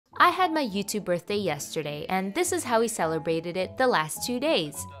I had my YouTube birthday yesterday, and this is how we celebrated it the last 2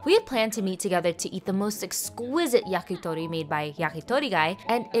 days. We had planned to meet together to eat the most exquisite yakitori made by Yakitori Guy,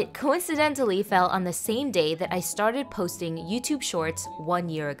 and it coincidentally fell on the same day that I started posting YouTube shorts 1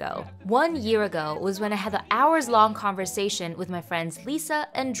 year ago. 1 year ago was when I had the hours-long conversation with my friends Lisa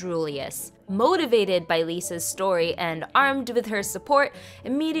and Julius. Motivated by Lisa's story and armed with her support,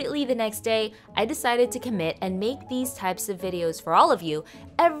 immediately the next day, I decided to commit and make these types of videos for all of you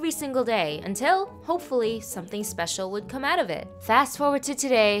every single day until, hopefully, something special would come out of it. Fast forward to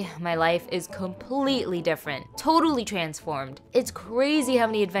today, my life is completely different, totally transformed. It's crazy how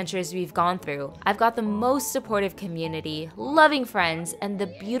many adventures we've gone through. I've got the most supportive community, loving friends, and the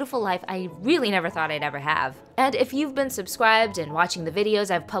beautiful life I really never thought I'd ever have. And if you've been subscribed and watching the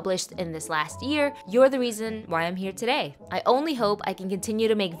videos I've published in this last year, you're the reason why I'm here today. I only hope I can continue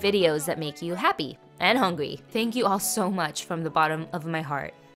to make videos that make you happy and hungry. Thank you all so much from the bottom of my heart.